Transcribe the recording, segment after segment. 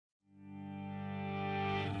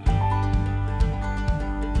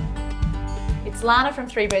it's Lana from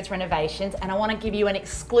Three Birds Renovations, and I want to give you an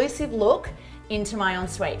exclusive look into my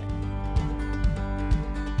ensuite.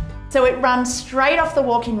 So it runs straight off the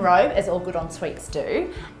walk-in robe, as all good ensuites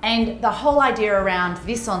do, and the whole idea around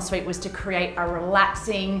this ensuite was to create a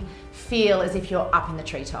relaxing feel as if you're up in the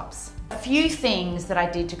treetops. A few things that I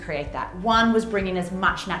did to create that. One was bring in as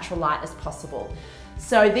much natural light as possible.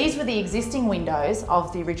 So these were the existing windows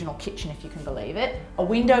of the original kitchen, if you can believe it. A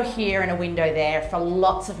window here and a window there for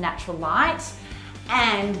lots of natural light,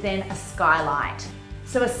 and then a skylight.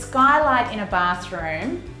 So a skylight in a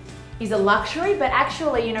bathroom is a luxury, but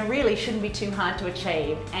actually, really shouldn't be too hard to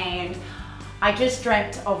achieve. And I just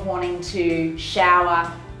dreamt of wanting to shower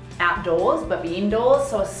outdoors, but be indoors,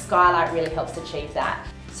 so a skylight really helps achieve that.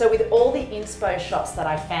 So with all the inspo shots that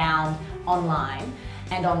I found online,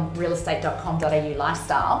 and on realestate.com.au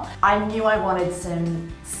lifestyle, I knew I wanted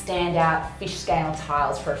some standout fish scale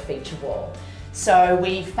tiles for a feature wall. So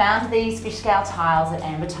we found these fish scale tiles at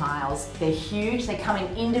Amber Tiles. They're huge, they come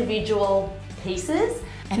in individual pieces,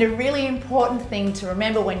 and a really important thing to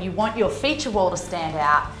remember when you want your feature wall to stand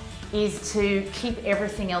out is to keep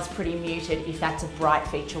everything else pretty muted if that's a bright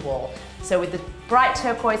feature wall. So with the bright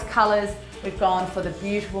turquoise colours, we've gone for the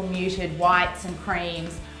beautiful muted whites and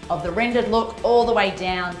creams of the rendered look all the way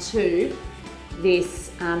down to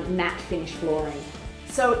this matte finish flooring.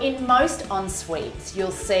 So in most ensuites,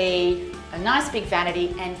 you'll see a nice big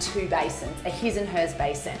vanity and two basins, a his and hers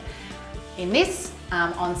basin. In this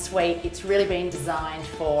ensuite, it's really been designed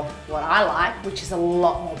for what I like, which is a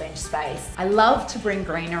lot more bench space. I love to bring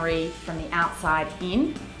greenery from the outside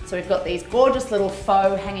in. So we've got these gorgeous little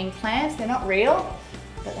faux hanging plants. They're not real,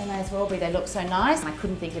 but they may as well be. They look so nice. I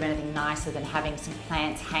couldn't think of anything nicer than having some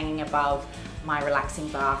plants hanging above my relaxing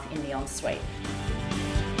bath in the ensuite.